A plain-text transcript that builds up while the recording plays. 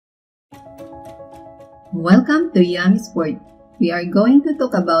Welcome to Yummy Sport. We are going to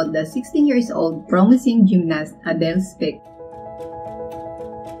talk about the 16 years old promising gymnast Adelle Speck.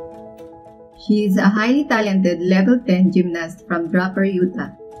 She is a highly talented level 10 gymnast from Draper,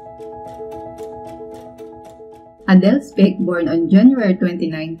 Utah. Adelle Speck born on January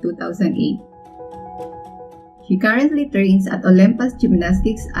 29, 2008. She currently trains at Olympus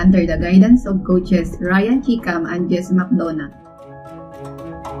Gymnastics under the guidance of coaches Ryan Chicam and Jess McDonough.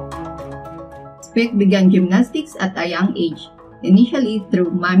 Speck began gymnastics at a young age, initially through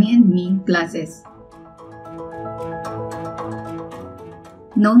Mommy and Me classes.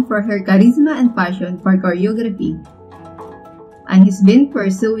 Known for her charisma and passion for choreography, and has been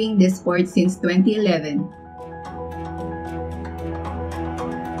pursuing this sport since 2011.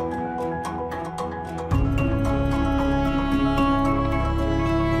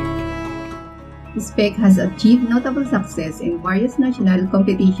 Speck has achieved notable success in various national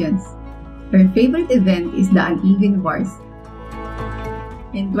competitions. Her favorite event is the uneven bars.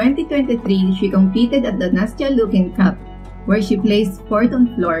 In 2023, she competed at the Nastya Lukin Cup, where she placed 4th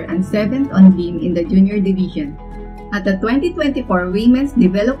on floor and 7th on beam in the junior division. At the 2024 Women's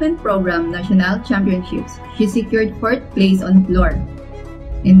Development Program National Championships, she secured 4th place on floor.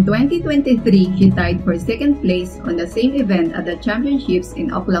 In 2023, she tied for 2nd place on the same event at the championships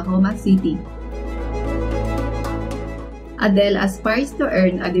in Oklahoma City. Adelle aspires to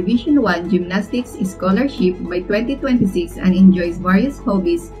earn a Division I gymnastics scholarship by 2026 and enjoys various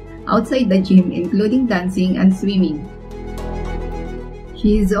hobbies outside the gym, including dancing and swimming.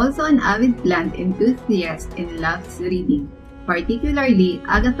 She is also an avid plant enthusiast and loves reading, particularly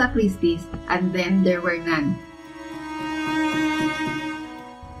Agatha Christie's And Then There Were None.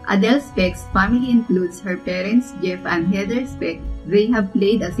 Adelle Speck's family includes her parents, Jeff and Heather Speck. They have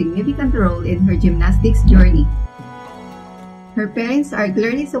played a significant role in her gymnastics journey. Her parents are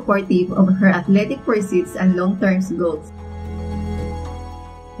clearly supportive of her athletic pursuits and long-term goals.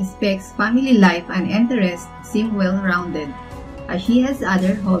 Speck's family life and interests seem well-rounded, as she has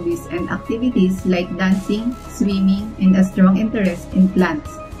other hobbies and activities like dancing, swimming, and a strong interest in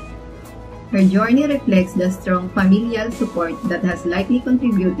plants. Her journey reflects the strong familial support that has likely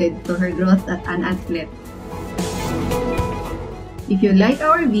contributed to her growth as an athlete. If you like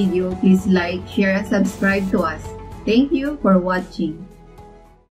our video, please like, share, and subscribe to us. Thank you for watching.